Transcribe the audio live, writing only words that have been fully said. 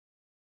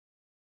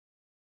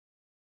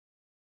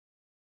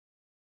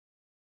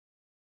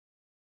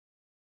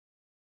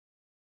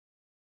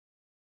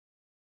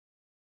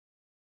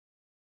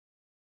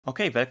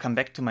Okay, welcome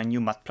back to my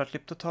new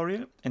Matplotlib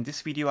tutorial. In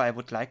this video I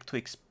would like to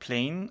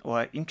explain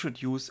or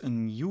introduce a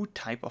new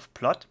type of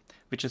plot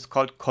which is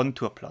called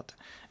contour plot.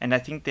 And I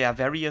think there are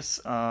various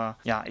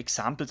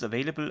examples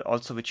available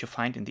also which you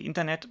find in the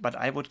internet, but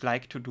I would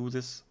like to do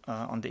this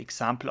on the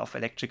example of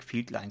electric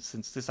field lines,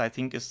 since this I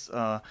think is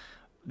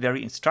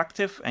very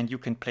instructive and you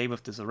can play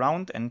with this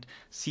around and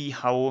see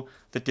how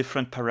the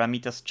different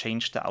parameters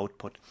change the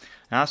output.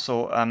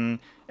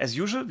 As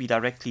usual, we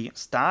directly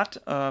start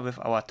with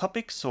our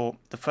topic. So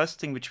the first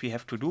thing which we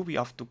have to do, we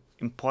have to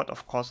import,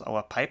 of course,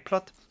 our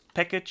pyplot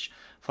package.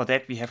 For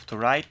that, we have to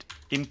write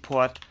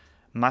import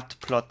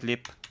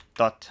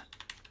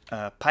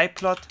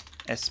matplotlib.pyplot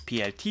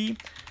splt,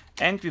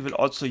 and we will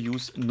also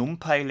use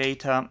numpy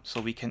later, so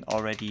we can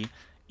already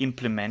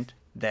implement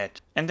that.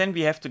 And then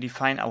we have to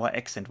define our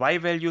x and y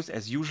values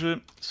as usual.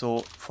 So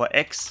for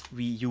x,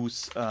 we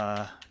use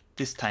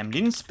this time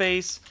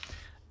linspace.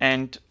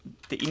 And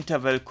the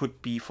interval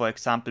could be, for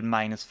example,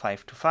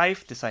 -5 to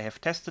 5. This I have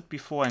tested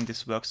before and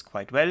this works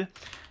quite well.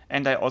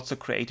 And I also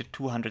created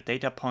 200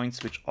 data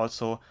points, which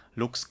also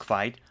looks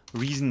quite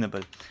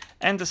reasonable.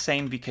 And the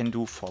same we can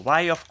do for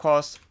y, of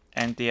course.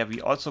 And there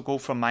we also go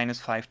from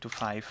 -5 to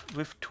 5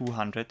 with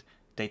 200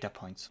 data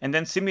points. And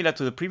then similar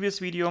to the previous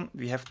video,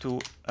 we have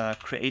to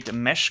create a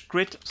mesh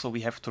grid. So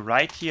we have to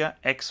write here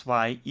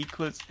xy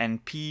equals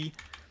np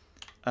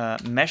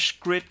mesh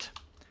grid.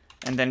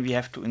 And then we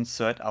have to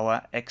insert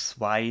our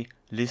XY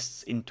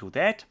lists into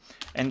that.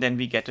 And then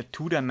we get a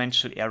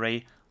two-dimensional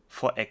array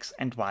for X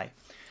and Y.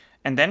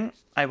 And then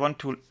I want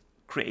to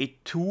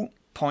create two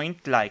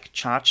point-like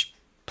charged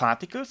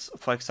particles,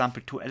 for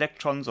example, two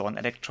electrons or an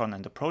electron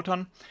and a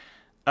proton,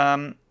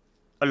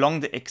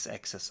 along the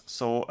x-axis.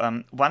 So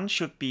one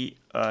should be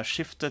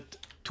shifted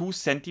 2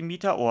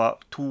 centimeter or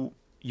 2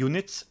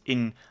 units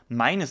in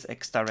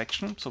 -x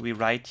direction. So we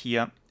write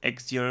here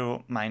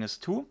x0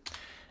 -2.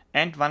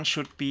 And one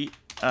should be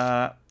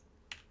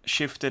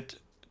shifted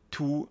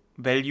 2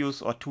 values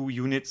or 2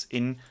 units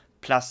in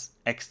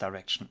 +x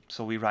direction.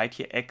 So we write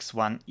here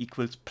x1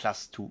 equals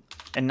 +2.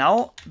 And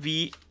now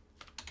we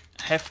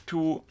have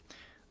to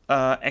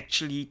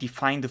actually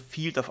define the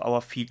field of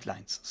our field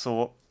lines.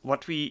 So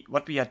what we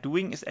are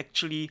doing is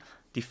actually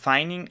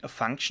defining a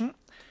function,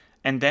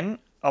 and then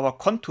our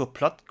contour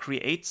plot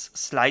creates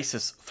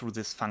slices through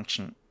this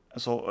function.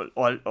 So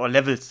or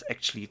levels,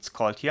 actually it's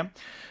called here.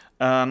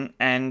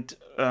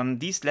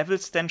 These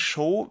levels then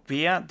show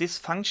where this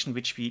function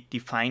which we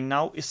define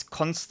now is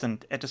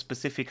constant at a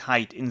specific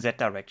height in that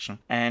direction.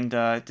 And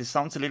this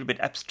sounds a little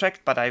bit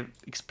abstract, but I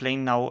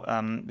explain now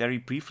very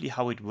briefly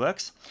how it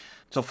works.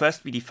 So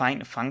first we define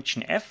a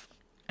function f,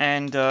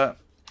 and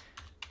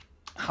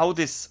how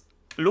this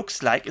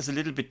looks like is a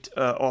little bit,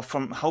 or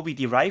from how we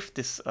derive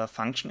this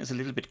function is a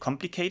little bit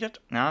complicated.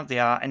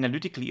 There are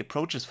analytical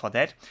approaches for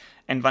that,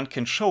 and one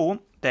can show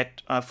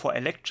that for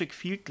electric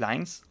field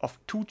lines of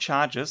two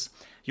charges,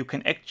 you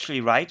can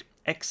actually write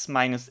x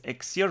minus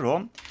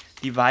x0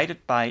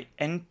 divided by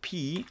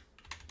np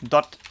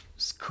dot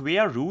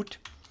square root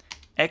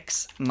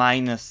x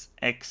minus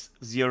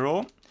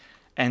x0,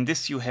 and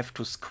this you have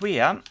to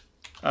square.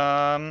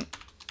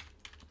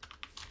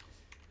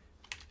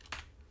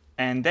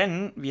 And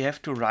then we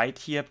have to write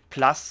here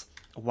plus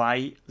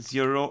y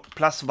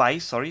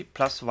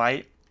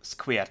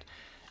squared.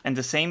 And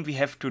the same we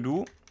have to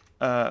do.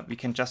 We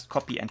can just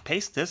copy and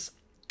paste this.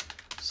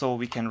 So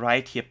we can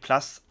write here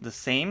plus the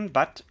same,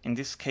 but in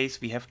this case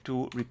we have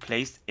to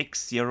replace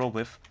x0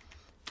 with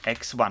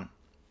x1.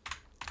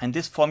 And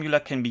this formula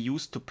can be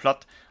used to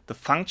plot the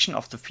function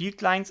of the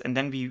field lines, and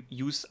then we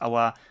use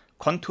our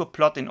contour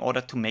plot in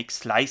order to make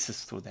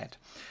slices through that.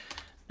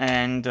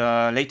 And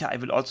later I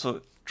will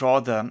also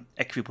draw the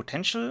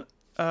equipotential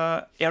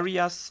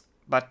areas,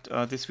 but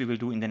this we will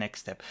do in the next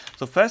step.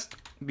 So first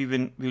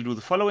we'll do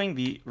the following.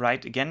 We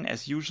write again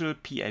as usual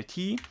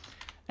plt,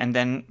 and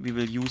then we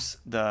will use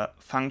the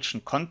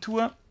function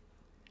contour,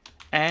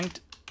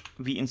 and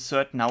we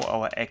insert now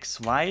our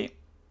xy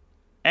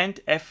and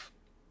f,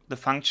 the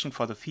function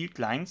for the field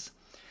lines.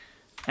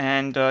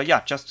 And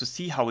just to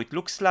see how it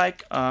looks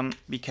like,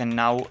 we can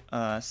now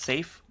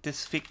save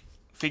this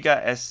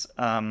figure as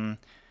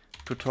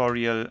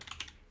tutorial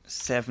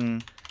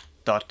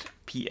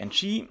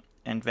 7.png,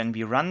 and when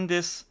we run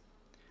this,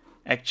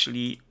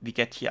 actually we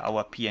get here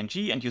our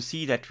png, and you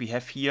see that we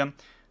have here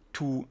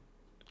two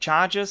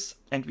charges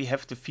and we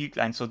have the field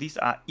line. So these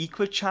are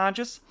equal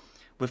charges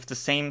with the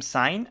same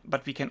sign,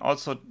 but we can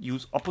also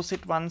use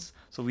opposite ones.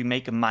 So we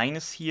make a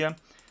minus here,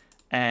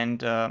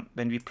 and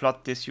when we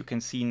plot this, you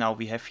can see now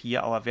we have here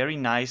our very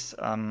nice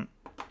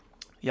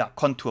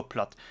contour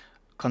plot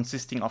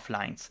consisting of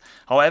lines.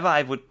 However,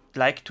 I would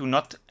like to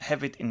not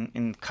have it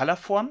in color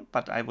form,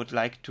 but I would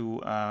like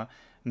to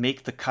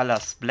make the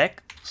colors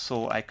black.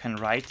 So I can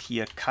write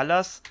here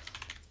colors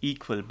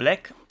equal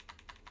black.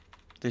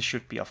 This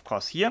should be, of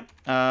course, here.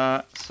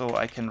 So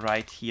I can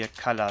write here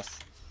colors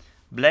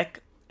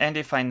black. And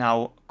if I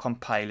now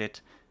compile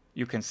it,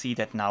 you can see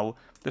that now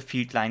the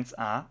field lines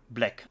are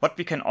black. What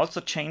we can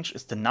also change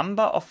is the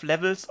number of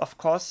levels, of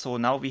course. So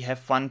now we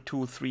have 1,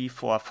 2, 3,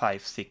 4,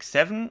 5, 6,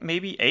 7,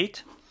 maybe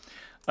 8.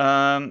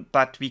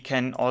 But we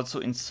can also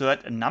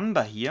insert a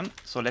number here.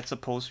 So let's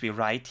suppose we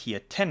write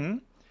here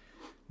 10.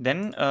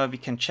 Then we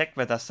can check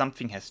whether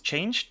something has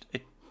changed.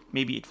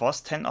 Maybe it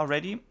was 10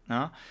 already.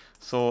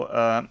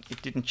 So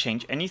it didn't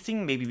change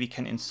anything. Maybe we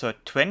can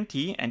insert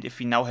 20. And if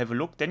we now have a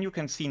look, then you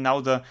can see now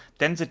the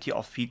density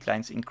of field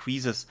lines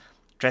increases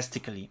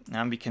drastically.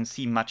 We can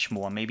see much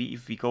more. Maybe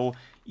if we go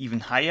even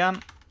higher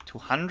to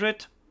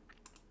 100,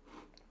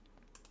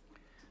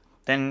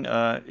 then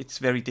it's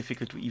very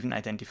difficult to even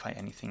identify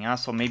anything.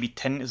 So maybe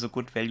 10 is a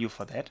good value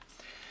for that.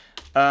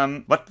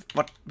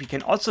 What we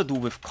can also do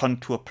with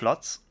contour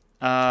plots,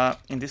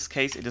 in this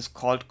case it is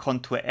called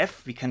contour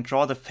F. We can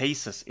draw the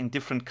faces in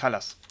different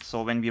colors.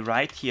 So when we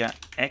write here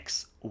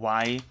X,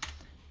 Y,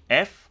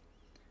 F,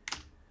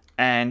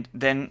 and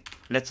then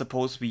let's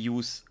suppose we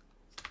use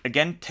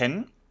again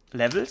 10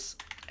 levels,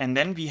 and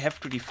then we have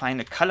to define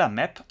a color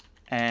map,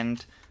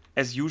 and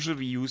as usual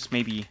we use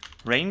maybe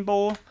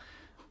rainbow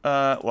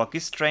or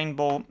gist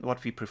rainbow,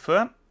 what we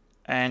prefer.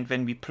 And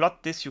when we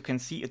plot this, you can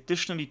see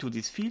additionally to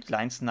these field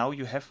lines, now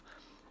you have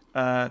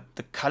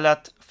the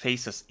colored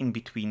faces in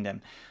between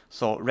them.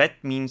 So red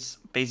means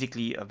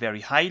basically a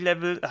very high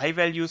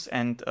values,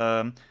 and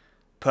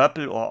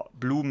purple or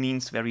blue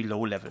means very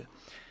low level.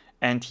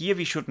 And here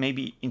we should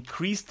maybe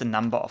increase the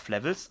number of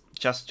levels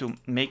just to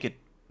make it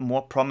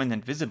more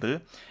prominent visible.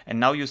 And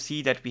now you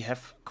see that we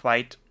have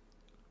quite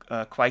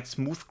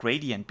smooth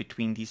gradient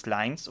between these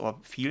lines or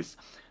fields,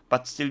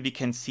 but still we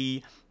can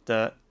see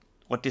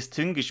what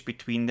distinguish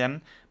between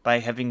them by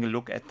having a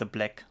look at the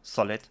black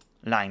solid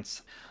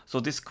lines.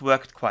 So this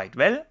worked quite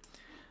well.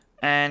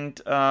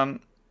 And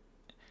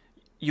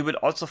you will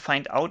also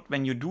find out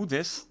when you do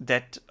this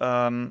that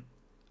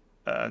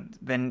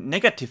when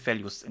negative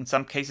values, in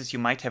some cases you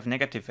might have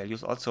negative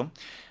values also,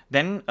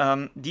 then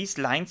these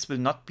lines will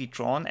not be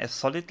drawn as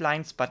solid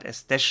lines but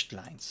as dashed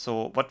lines.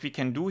 So what we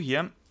can do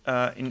here,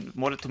 in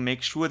order to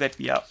make sure that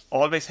we are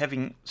always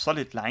having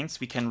solid lines,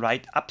 we can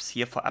write ups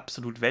here for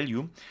absolute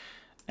value.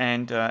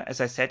 And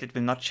as I said, it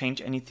will not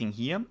change anything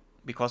here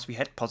because we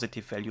had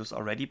positive values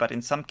already. But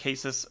in some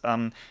cases,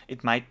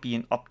 it might be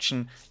an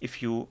option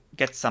if you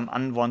get some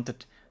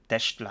unwanted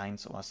dashed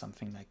lines or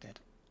something like that.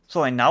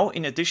 So, and now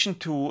in addition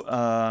to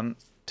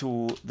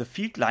the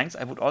field lines,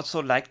 I would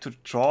also like to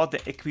draw the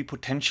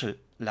equipotential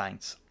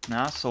lines.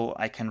 So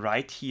I can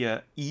write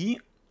here E,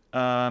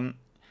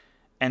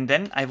 and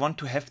then I want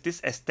to have this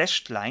as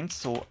dashed lines.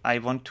 So I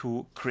want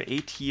to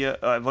create here,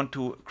 I want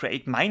to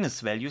create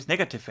minus values,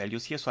 negative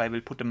values here. So I will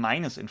put a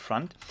minus in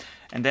front,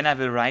 and then I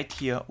will write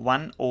here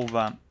 1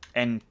 over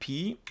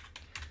NP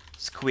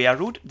square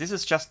root. This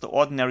is just the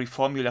ordinary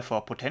formula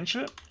for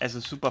potential as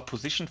a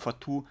superposition for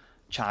two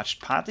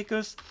charged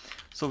particles.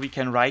 So we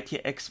can write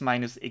here x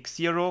minus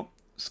x0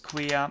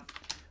 square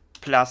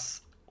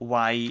plus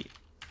y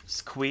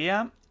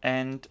square,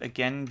 and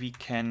again we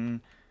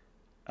can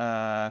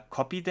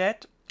copy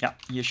that. Yeah,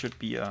 here should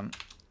be a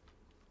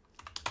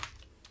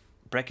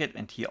bracket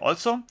and here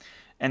also,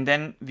 and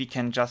then we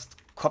can just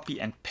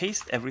copy and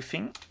paste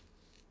everything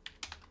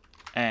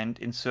and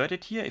insert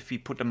it here. If we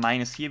put a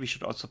minus here, we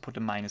should also put a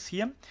minus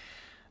here.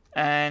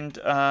 And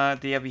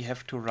there we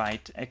have to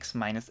write x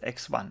minus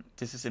x1.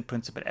 This is in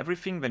principle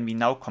everything. When we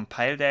now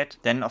compile that,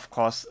 then of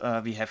course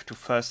we have to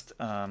first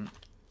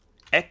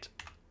add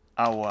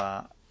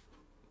our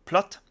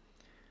plot.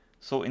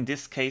 So in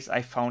this case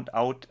I found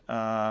out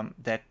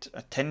that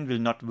 10 will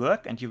not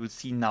work, and you will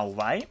see now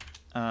why.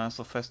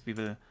 So first we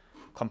will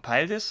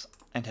compile this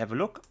and have a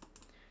look.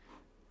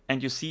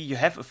 And you see you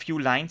have a few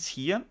lines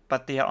here,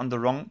 but they are on the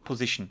wrong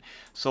position.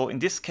 So in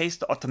this case,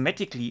 the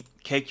automatically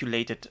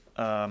calculated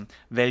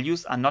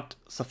values are not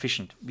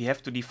sufficient. We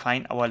have to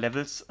define our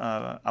levels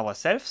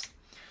ourselves.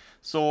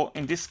 So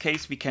in this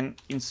case, we can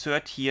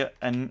insert here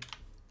a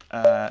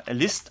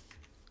list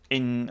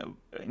in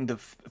the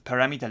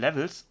parameter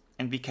levels,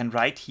 and we can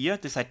write here,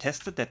 this I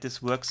tested that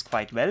this works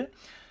quite well,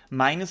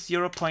 minus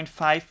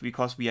 0.5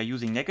 because we are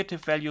using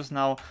negative values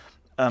now,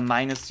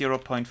 minus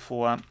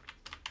 0.4,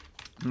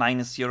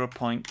 minus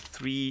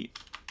 0.3,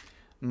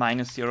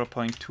 minus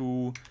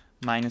 0.2,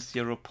 minus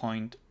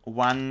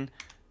 0.1,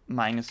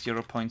 minus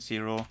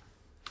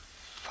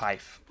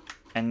 0.05.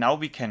 And now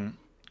we can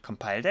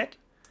compile that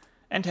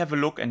and have a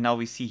look, and now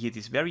we see here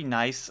these very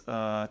nice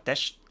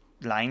dashed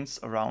lines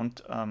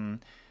around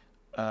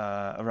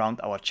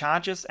our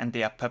charges, and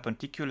they are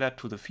perpendicular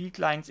to the field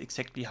lines,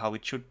 exactly how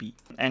it should be.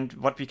 And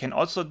what we can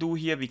also do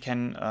here, we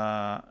can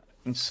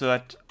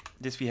insert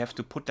this, we have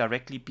to put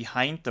directly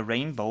behind the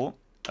rainbow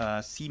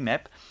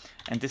CMap,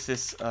 and this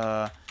is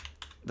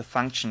the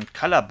function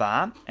color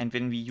bar. And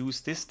when we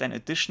use this, then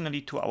additionally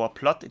to our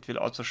plot, it will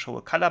also show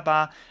a color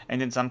bar, and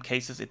in some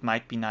cases it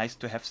might be nice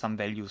to have some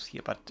values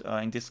here, but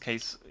in this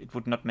case it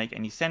would not make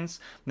any sense.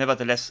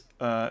 Nevertheless,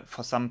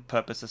 for some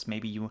purposes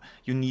maybe you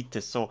need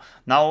this. So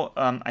now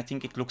I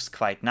think it looks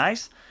quite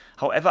nice.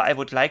 However, I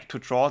would like to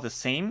draw the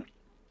same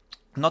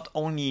not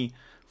only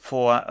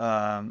for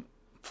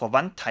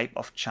one type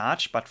of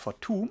charge, but for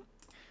two,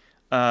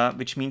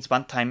 which means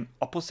one time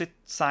opposite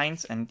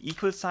signs and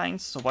equal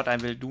signs. So what I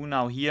will do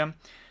now here,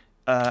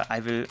 I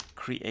will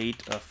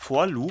create a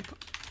for loop,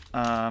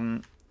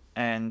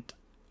 and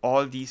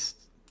all this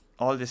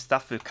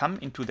stuff will come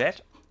into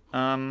that.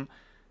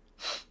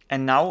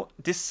 And now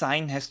this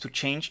sign has to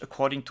change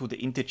according to the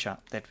integer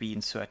that we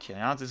insert here.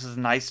 Yeah? This is a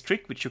nice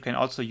trick which you can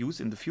also use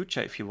in the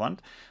future if you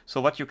want.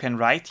 So what you can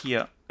write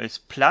here is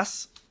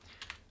plus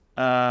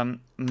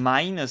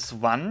minus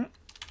 1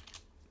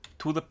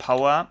 to the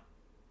power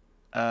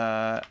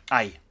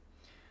I.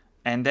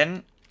 And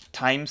then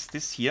times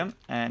this here.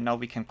 And now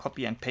we can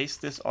copy and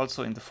paste this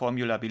also in the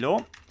formula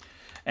below.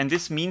 And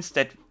this means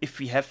that if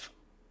we have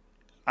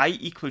I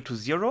equal to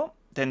 0,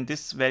 then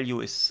this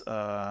value is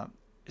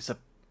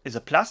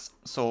a plus,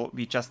 so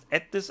we just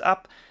add this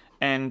up,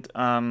 and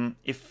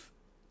if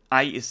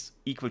I is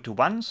equal to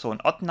 1, so an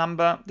odd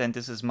number, then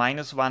this is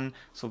minus 1,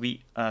 so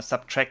we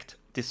subtract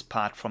this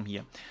part from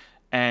here.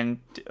 And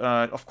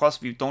of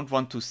course we don't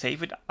want to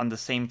save it on the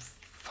same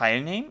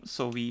file name,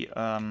 so we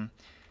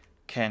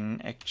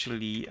can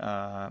actually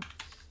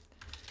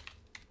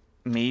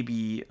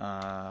maybe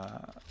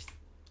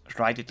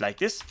write it like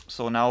this.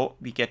 So now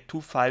we get two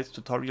files,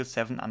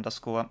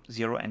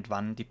 tutorial7_0 and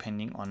 1,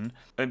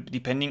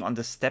 depending on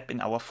the step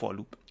in our for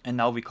loop. And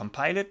now we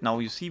compile it. Now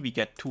you see we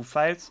get two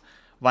files.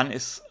 One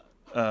is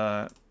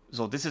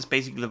so this is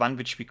basically the one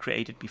which we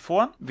created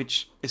before,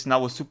 which is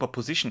now a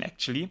superposition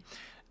actually.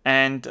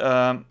 And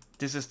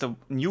this is the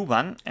new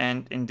one.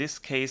 And in this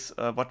case,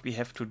 what we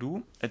have to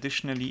do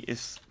additionally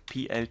is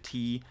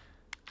plt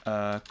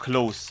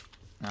close.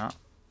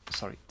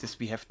 Sorry, this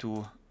we have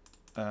to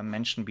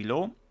mention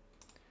below.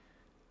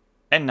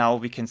 And now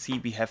we can see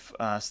we have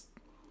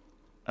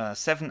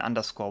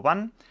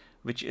 7_1,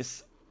 which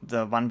is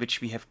the one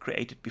which we have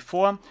created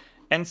before,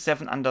 and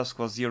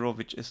 7_0,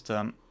 which is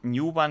the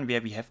new one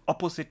where we have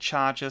opposite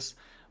charges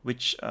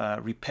which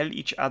repel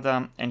each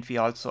other, and we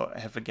also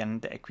have again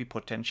the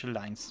equipotential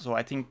lines. So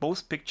I think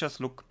both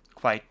pictures look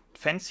quite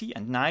fancy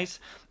and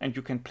nice, and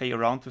you can play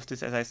around with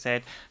this, as I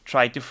said,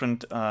 try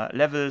different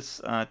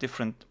levels,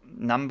 different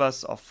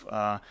numbers of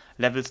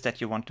levels that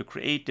you want to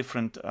create,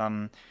 different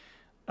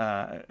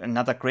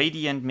another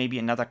gradient, maybe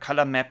another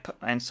color map,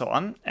 and so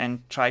on,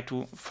 and try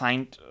to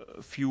find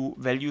a few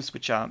values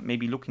which are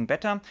maybe looking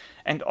better.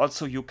 And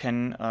also you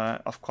can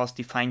of course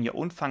define your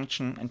own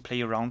function and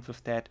play around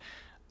with that.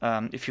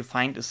 If you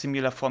find a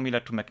similar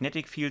formula to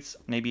magnetic fields,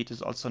 maybe it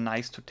is also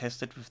nice to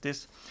test it with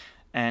this.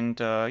 And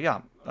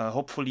yeah,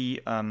 hopefully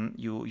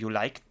you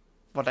like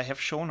what I have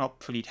shown.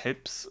 Hopefully it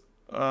helps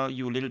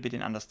you a little bit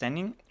in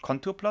understanding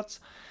contour plots.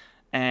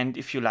 And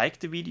if you like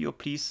the video,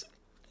 please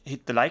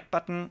hit the like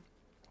button.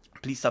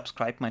 Please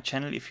subscribe my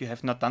channel if you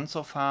have not done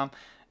so far.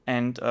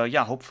 And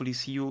yeah, hopefully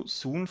see you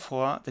soon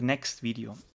for the next video.